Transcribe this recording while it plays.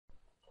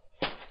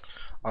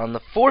On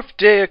the fourth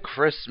day of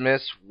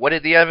Christmas, what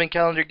did the Advent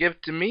Calendar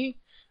give to me?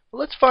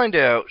 Well, let's find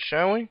out,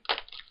 shall we?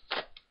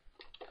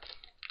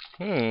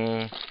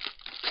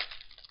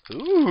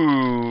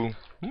 Ooh.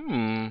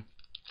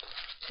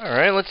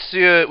 Alright, let's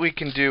see what we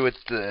can do with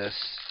this.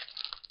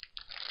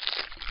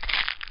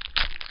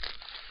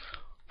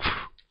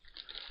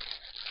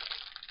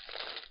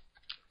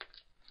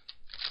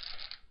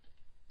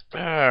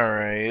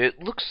 Alright,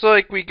 it looks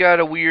like we got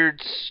a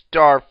weird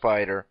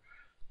starfighter.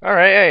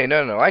 Alright, hey,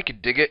 no, I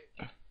could dig it.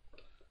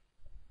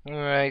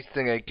 I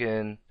think I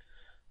can...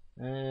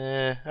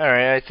 alright,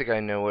 I think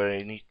I know what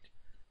I need.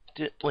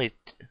 Wait,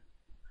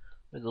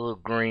 where'd the little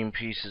green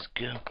pieces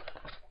go?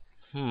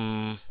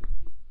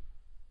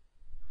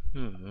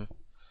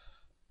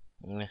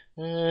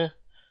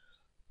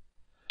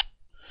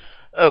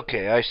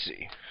 Okay, I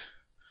see.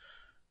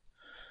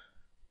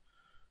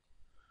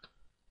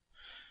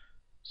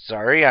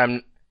 Sorry,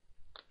 have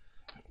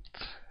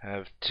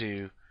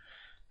to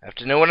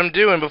know what I'm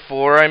doing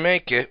before I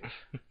make it.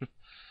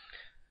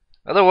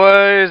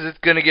 Otherwise, it's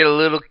gonna get a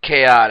little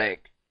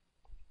chaotic.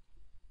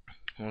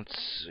 Let's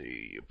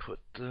see. You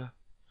put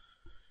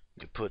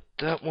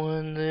that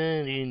one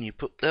in, and you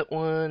put that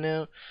one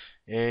out,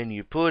 and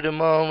you put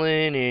them all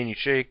in, and you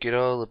shake it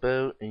all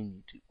about, and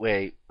you do,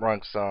 wait,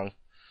 wrong song.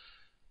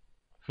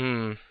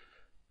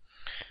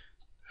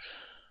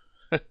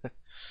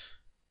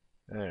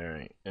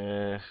 Alright,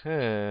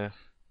 okay.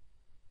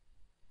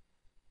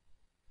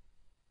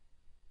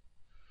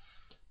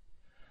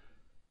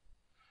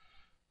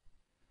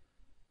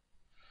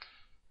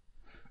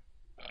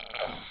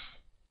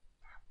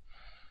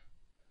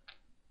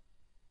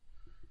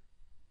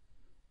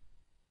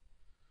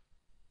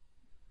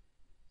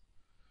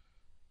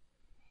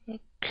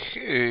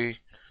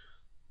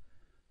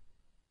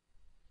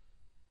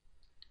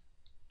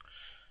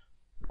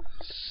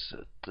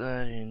 Set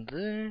that in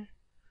there.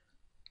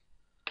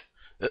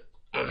 A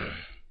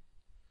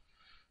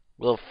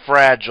little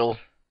fragile.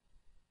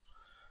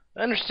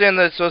 I understand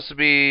that it's supposed to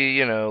be,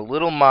 you know,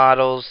 little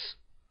models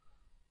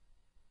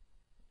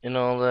and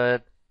all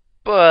that,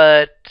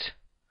 but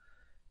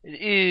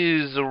it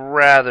is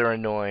rather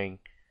annoying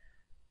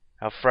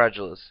how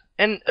fragile it is.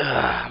 And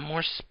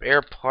more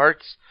spare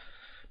parts.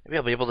 Maybe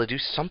I'll be able to do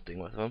something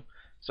with them.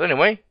 So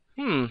anyway,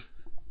 not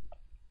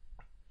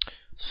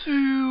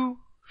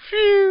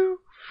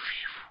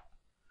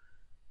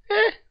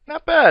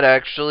bad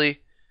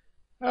actually.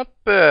 Not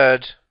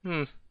bad.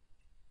 The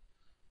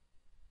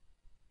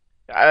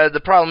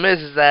problem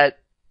is that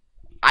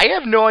I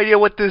have no idea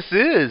what this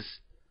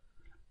is.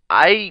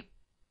 The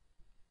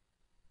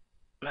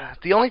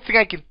only thing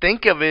I can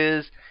think of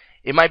is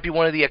it might be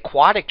one of the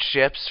aquatic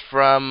ships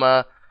from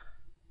Mon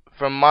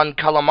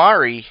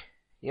Calamari.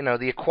 You know,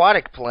 the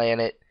aquatic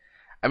planet.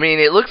 I mean,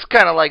 it looks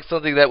kind of like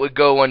something that would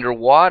go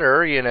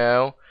underwater. You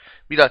know,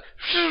 be like,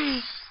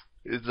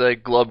 it's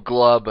like glub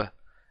glub. I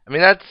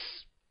mean,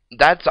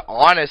 that's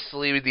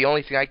honestly the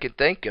only thing I can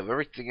think of.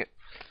 Everything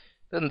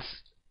doesn't,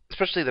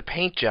 especially the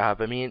paint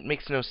job. I mean, it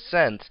makes no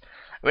sense.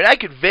 I mean, I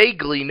could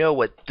vaguely know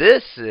what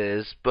this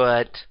is,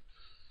 but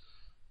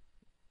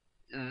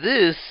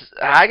this,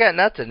 I got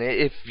nothing.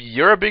 If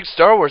you're a big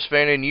Star Wars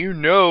fan and you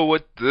know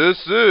what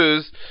this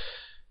is,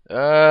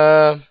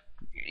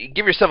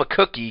 give yourself a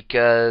cookie,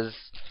 because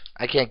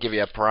I can't give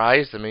you a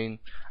prize. I mean,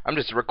 I'm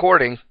just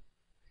recording.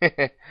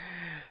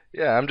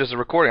 Yeah, I'm just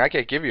recording. I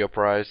can't give you a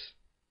prize.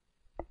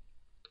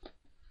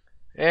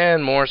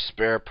 And more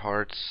spare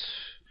parts.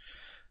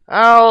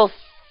 I'll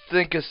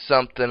think of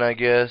something, I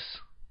guess.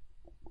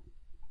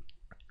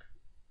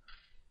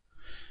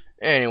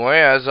 Anyway,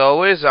 as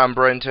always, I'm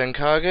Brent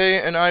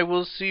Tenkage, and I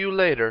will see you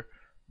later.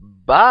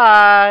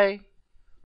 Bye!